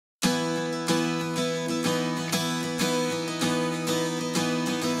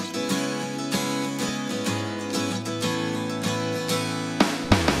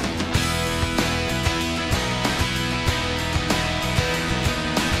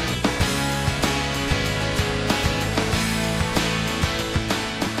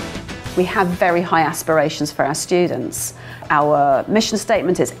We have very high aspirations for our students. Our mission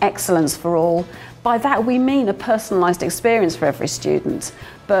statement is excellence for all. By that we mean a personalised experience for every student,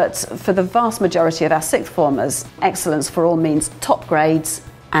 but for the vast majority of our sixth formers, excellence for all means top grades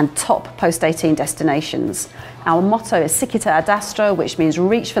and top post-18 destinations. Our motto is Sicita ad astra, which means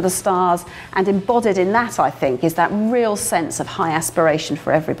reach for the stars, and embodied in that, I think, is that real sense of high aspiration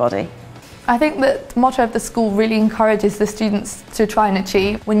for everybody. I think that the motto of the school really encourages the students to try and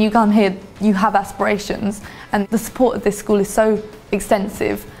achieve. When you come here, you have aspirations, and the support of this school is so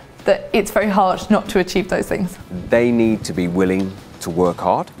extensive that it's very hard not to achieve those things. They need to be willing to work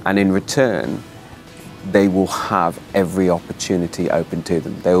hard, and in return, they will have every opportunity open to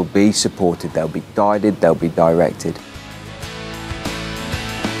them. They will be supported, they'll be guided, they'll be directed.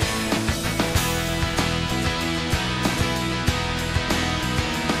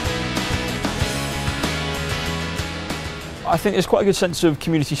 I think there's quite a good sense of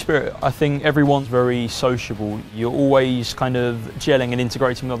community spirit. I think everyone's very sociable. You're always kind of gelling and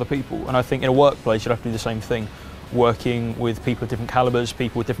integrating with other people. And I think in a workplace, you'll have to do the same thing, working with people of different calibers,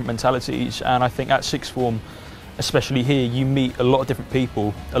 people with different mentalities. And I think at sixth form, especially here, you meet a lot of different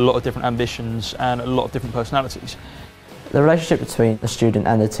people, a lot of different ambitions, and a lot of different personalities. The relationship between the student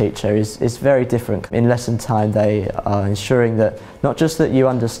and the teacher is very different. In lesson time, they are ensuring that not just that you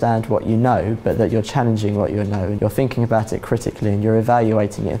understand what you know, but that you're challenging what you know, and you're thinking about it critically and you're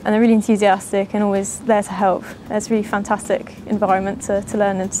evaluating it. And they're really enthusiastic and always there to help. It's a really fantastic environment to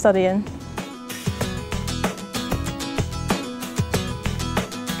learn and study in.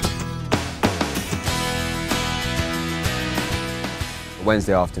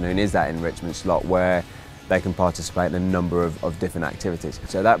 Wednesday afternoon is that enrichment slot where they can participate in a number of different activities.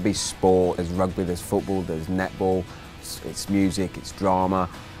 So that'd be sport, there's rugby, there's football, there's netball, it's music, it's drama,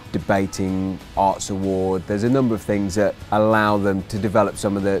 debating, arts award. There's a number of things that allow them to develop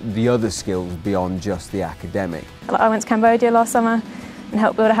some of the other skills beyond just the academic. I went to Cambodia last summer and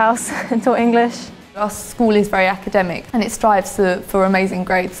helped build a house and taught English. Our school is very academic and it strives for amazing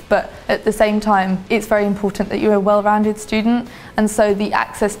grades, but at the same time it's very important that you're a well-rounded student, and so the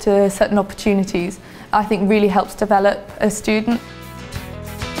access to certain opportunities I think really helps develop a student.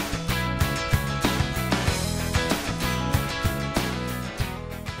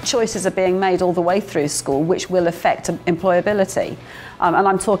 Choices are being made all the way through school which will affect employability. And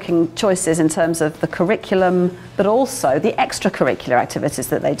I'm talking choices in terms of the curriculum, but also the extracurricular activities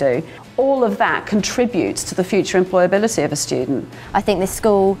that they do. All of that contributes to the future employability of a student. I think this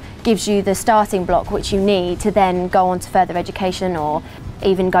school gives you the starting block which you need to then go on to further education or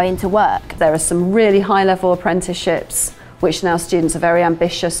even go into work. There are some really high-level apprenticeships which now students are very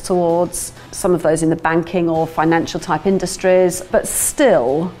ambitious towards, some of those in the banking or financial type industries, but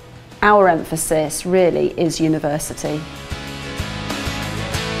still our emphasis really is university.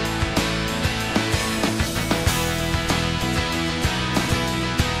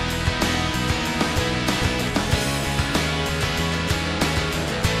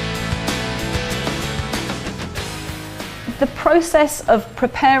 The process of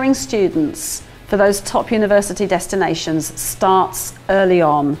preparing students for those top university destinations starts early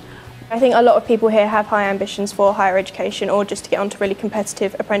on. I think a lot of people here have high ambitions for higher education or just to get onto really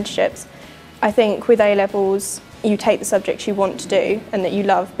competitive apprenticeships. I think with A-levels you take the subjects you want to do and that you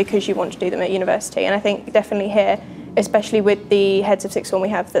love because you want to do them at university, and I think definitely here, especially with the heads of sixth form we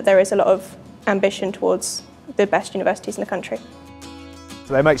have, that there is a lot of ambition towards the best universities in the country.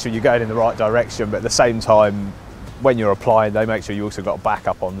 So they make sure you're going in the right direction, but at the same time when you're applying they make sure you also got a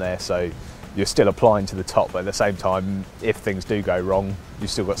backup on there, so you're still applying to the top, but at the same time, if things do go wrong, you've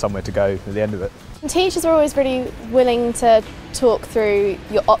still got somewhere to go at the end of it. Teachers are always really willing to talk through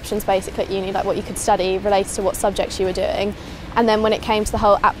your options basically at uni, like what you could study related to what subjects you were doing. And then when it came to the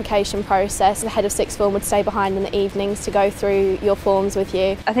whole application process, the head of sixth form would stay behind in the evenings to go through your forms with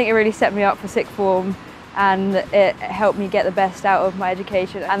you. I think it really set me up for sixth form and it helped me get the best out of my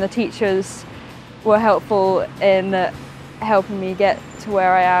education, and the teachers were helpful in helping me get to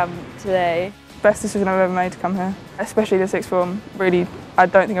where I am today. Best decision I've ever made to come here, especially the sixth form. Really, I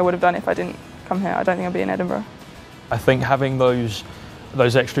don't think I would have done it if I didn't come here. I don't think I'd be in Edinburgh. I think having those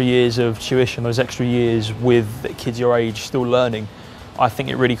extra years of tuition, those extra years with kids your age still learning, I think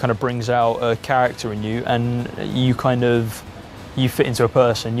it really kind of brings out a character in you, and you fit into a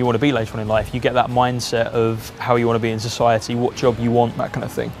person you want to be later on in life. You get that mindset of how you want to be in society, what job you want, that kind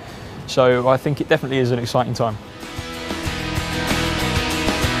of thing. So I think it definitely is an exciting time.